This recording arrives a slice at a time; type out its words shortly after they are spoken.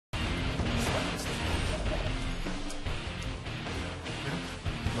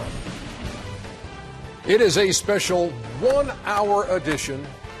It is a special 1-hour edition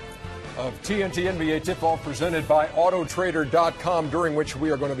of TNT NBA Tip-Off presented by Autotrader.com, during which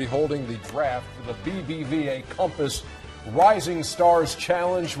we are going to be holding the draft for the BBVA Compass Rising Stars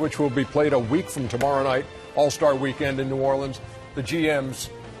Challenge, which will be played a week from tomorrow night, All-Star Weekend in New Orleans. The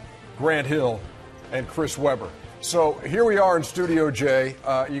GMs, Grant Hill and Chris Webber. So here we are in Studio J.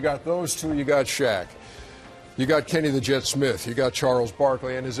 You got those two, you got Shaq. You got Kenny the Jet Smith, you got Charles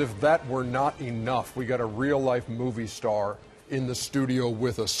Barkley, and as if that were not enough, we got a real-life movie star in the studio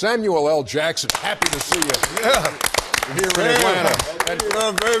with us. Samuel L. Jackson, happy to see you. Yeah. Here in Atlanta.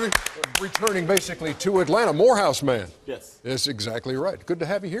 And baby. returning basically to Atlanta. Morehouse man. Yes. That's exactly right. Good to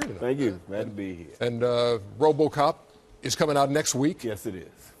have you here tonight. Thank you. Glad to be here. And RoboCop is coming out next week. Yes, it is.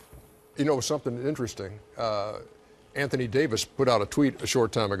 You know, something interesting. Anthony Davis put out a tweet a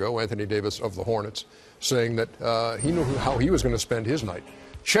short time ago, Anthony Davis of the Hornets, saying that he knew how he was going to spend his night.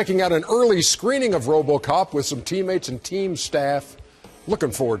 Checking out an early screening of RoboCop with some teammates and team staff. Looking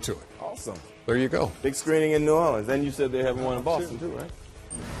forward to it. Awesome. There you go. Big screening in New Orleans. And you said they have one in Boston, too, right?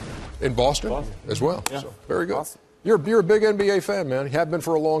 In Boston, as well. Yeah. So, very good. Awesome. You're a big NBA fan, man. You have been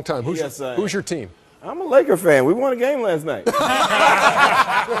for a long time. Who's your team? I'm a Laker fan. We won a game last night.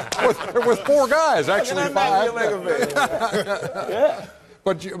 with four guys, actually five. Yeah.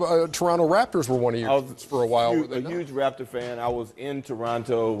 But Toronto Raptors were one of yours for a while. A huge Raptor fan. I was in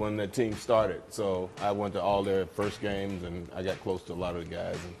Toronto when the team started, so I went to all their first games, and I got close to a lot of the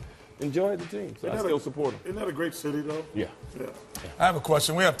guys and enjoyed the team. So I still support them. Isn't that a great city, though? Yeah. I have a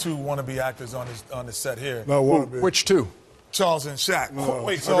question. We have two wannabe actors on the set here. No, wannabe. Which two? Charles and Shaq. No,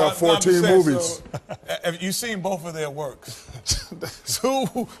 Wait, I so got 14 movies. Have you seen both of their works? who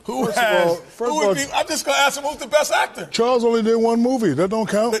First has? of all, I'm just gonna ask him who's the best actor. Charles only did one movie. That don't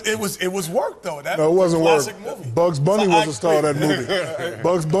count. It was work though. That No, it was wasn't a work. classic movie. Bugs Bunny was the star of that movie.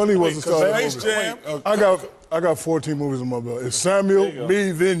 Bugs Bunny was the star of that Space movie. Jam. I got 14 movies in my belt. It's Samuel,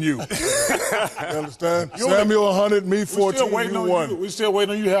 me, then you. You understand? Samuel 100, me 14, you 1. We're still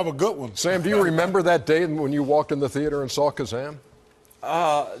waiting on you to have a good one. Sam, do you remember that day when you walked in the theater and saw Kazam?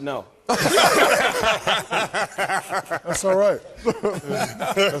 No. That's all right.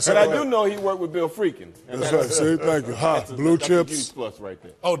 But I do know he worked with Bill Friedkin. That's right. See, thank you. Blue that's chips. a huge plus right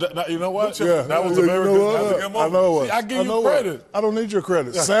there. Oh, you know what? Yeah, that was a very good movie. I know what. See, I give you credit. I don't need your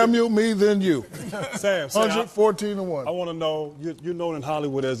credit. Samuel, me, then you. Sam, 114 to 1. I want to know, you're known in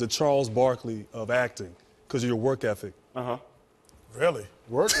Hollywood as the Charles Barkley of acting because of your work ethic. Uh-huh. Really?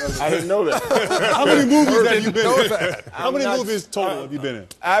 Work? I didn't know that. How many movies have you been in? How many movies total have you been in?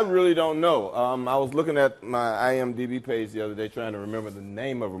 I really don't know. I was looking at my IMDb page the other day trying to remember the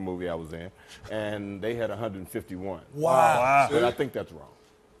name of a movie I was in, and they had 151. Wow. But I think that's wrong.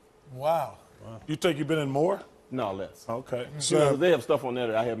 Wow. You think you've been in more? No, less. Okay. So they have stuff on there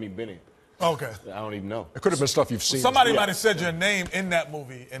that I haven't even been in. Okay. I don't even know. It could have been stuff you've seen. Somebody might have said your name in that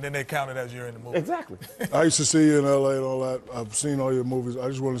movie, and then they counted as you're in the movie. Exactly. I used to see you in L.A. and all that. I've seen all your movies. I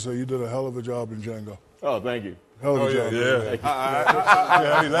just want to say you did a hell of a job in Django. Oh, thank you. Hell of a job.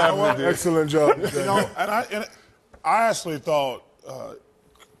 Yeah, he laughed. Excellent job. You know, and I actually thought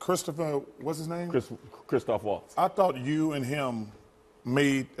Christopher, what's his name? Christoph Waltz. I thought you and him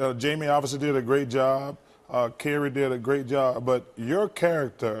made, Jamie obviously did a great job. Carrie did a great job. But your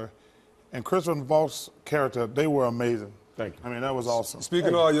character and Christopher Waltz's character, they were amazing. Thank you. I mean, that was awesome. Speaking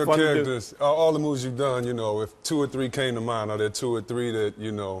of all your characters, all the movies you've done, you know, if 2 or 3 came to mind, are there 2 or 3 that,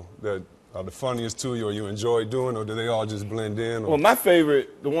 you know, that are the funniest to you or you enjoy doing, or do they all just blend in? Or? Well, my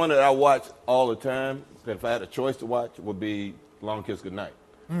favorite, the one that I watch all the time, that if I had a choice to watch, would be Long Kiss Goodnight.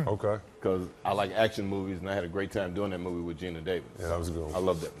 Okay. Because I like action movies, and I had a great time doing that movie with Gina Davis. Yeah, that was a good one. I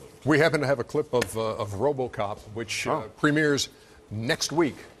love that movie. We happen to have a clip of RoboCop, which premieres next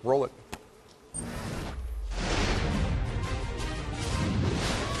week. Roll it.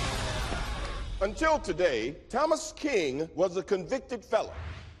 Until today, Thomas King was a convicted felon,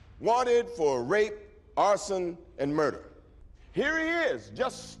 wanted for rape, arson, and murder. Here he is,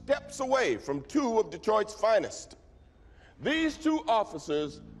 just steps away from 2 of Detroit's finest. These 2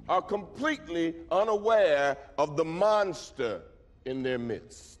 officers are completely unaware of the monster in their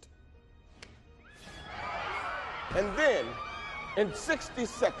midst. And then, in 60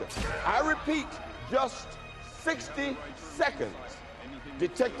 seconds, I repeat, just 60 seconds,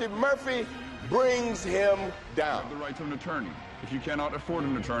 Detective Murphy brings him down. You have the right to an attorney. If you cannot afford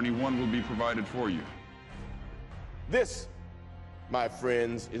an attorney, one will be provided for you. This, my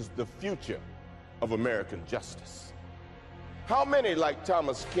friends, is the future of American justice. How many, like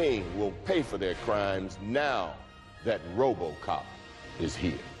Thomas King, will pay for their crimes now that RoboCop is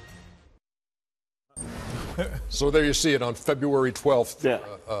here? So there you see it on February 12th. Yeah.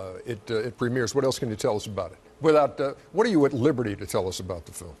 It premieres. What else can you tell us about it? What are you at liberty to tell us about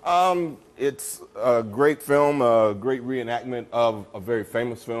the film? It's a great film, a great reenactment of a very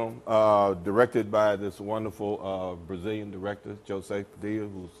famous film, directed by this wonderful Brazilian director, José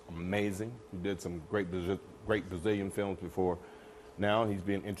Padilha, who's amazing, who did some great Brazilian films before. Now he's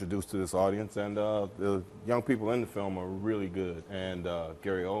being introduced to this audience, and the young people in the film are really good. And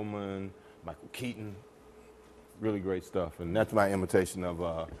Gary Oldman, Michael Keaton, really great stuff. And that's my imitation of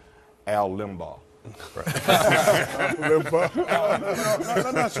Al Limbaugh. Let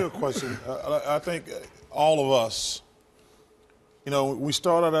me ask you a question. I think all of us, we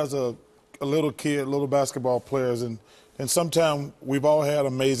started as a little kid, little basketball players, and sometimes we've all had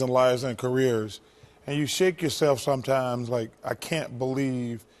amazing lives and careers. And you shake yourself sometimes like, I can't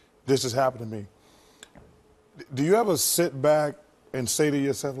believe this has happened to me. Do you ever sit back and say to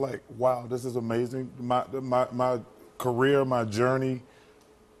yourself, like, wow, this is amazing, my career, my journey?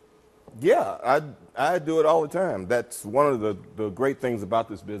 Yeah, I do it all the time. That's one of the great things about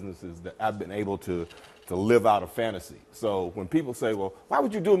this business is that I've been able to live out a fantasy. So when people say, well, why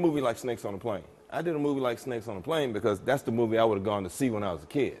would you do a movie like Snakes on a Plane? I did a movie like Snakes on a Plane because that's the movie I would have gone to see when I was a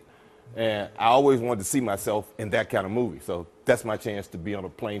kid. And I always wanted to see myself in that kind of movie. So that's my chance to be on a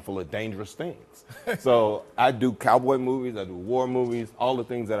plane full of dangerous things. So I do cowboy movies, I do war movies, all the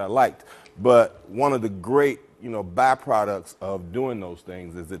things that I liked. But one of the great, byproducts of doing those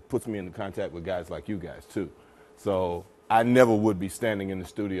things is it puts me into contact with guys like you guys too. So I never would be standing in the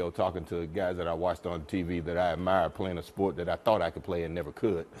studio talking to guys that I watched on TV that I admire playing a sport that I thought I could play and never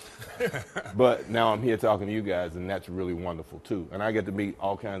could. But now I'm here talking to you guys, and that's really wonderful too. And I get to meet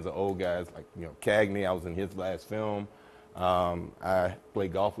all kinds of old guys like Cagney. I was in his last film. I play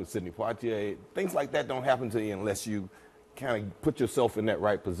golf with Sidney Poitier. Things like that don't happen to you unless you kind of put yourself in that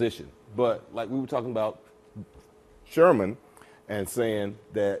right position. But like we were talking about Sherman and saying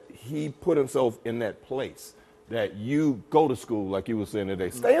that he put himself in that place, that you go to school, like you were saying today.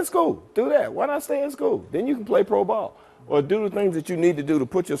 Stay in school. Do that. Why not stay in school? Then you can play pro ball. Or do the things that you need to do to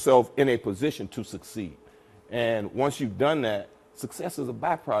put yourself in a position to succeed. And once you've done that, success is a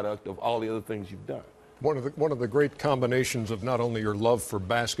byproduct of all the other things you've done. One of the great combinations of not only your love for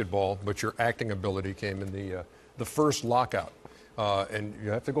basketball, but your acting ability came in the first Lockout. And you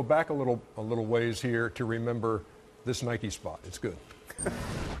have to go back a little ways here to remember this Nike spot. It's good.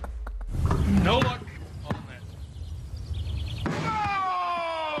 No luck on that.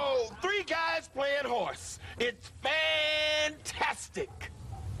 Oh! 3 guys playing horse. It's fantastic.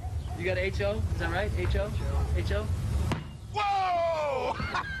 You got H.O.? Is that right? H.O.? H.O.? Whoa!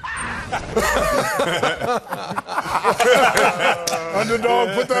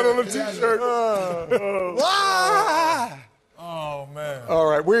 Underdog, put that on a T-shirt. Oh man! All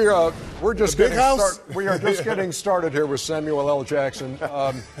right, we're just getting started here with Samuel L. Jackson.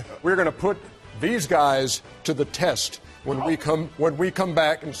 We're going to put these guys to the test when we come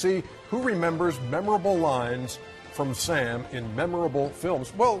back and see who remembers memorable lines from Sam in memorable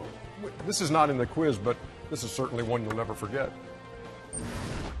films. Well, this is not in the quiz, but this is certainly one you'll never forget.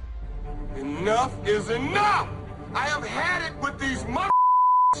 Enough is enough! I have had it with these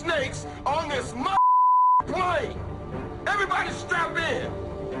snakes on this plane! Everybody strap in!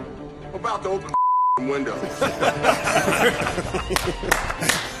 I'm about to open the window.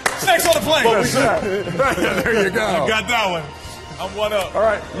 Snakes on the plane! There you go. I got that one. I'm one up. All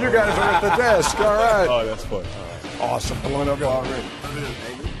right, you guys are at the desk. All right. Oh, that's fun. All right. Awesome. 1 up already.